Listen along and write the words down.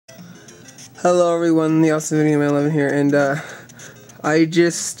Hello everyone, the Awesome Video Man 11 here, and I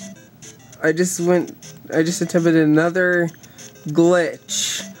just attempted another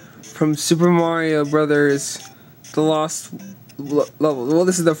glitch from Super Mario Brothers: The Lost Level. Well,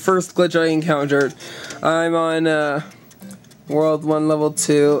 this is the first glitch I encountered. I'm on World 1, Level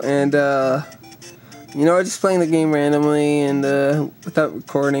 2, and you know, I was just playing the game randomly and without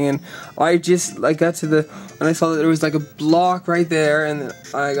recording, and I got to and I saw that there was like a block right there, and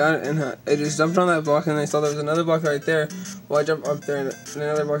I got it, and I just jumped on that block, and I saw there was another block right there. Well, I jumped up there, and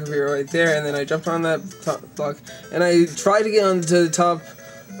another block up here right there, and then I jumped on that top block, and I tried to get onto the top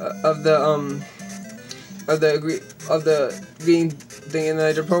of the green thing, and then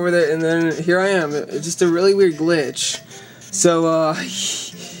I jumped over there, and then here I am. It's just a really weird glitch. So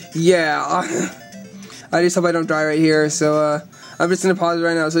yeah. I just hope I don't die right here, so I'm just gonna pause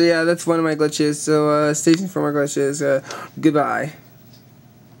right now. So yeah, that's one of my glitches, so stay tuned for more glitches. Goodbye.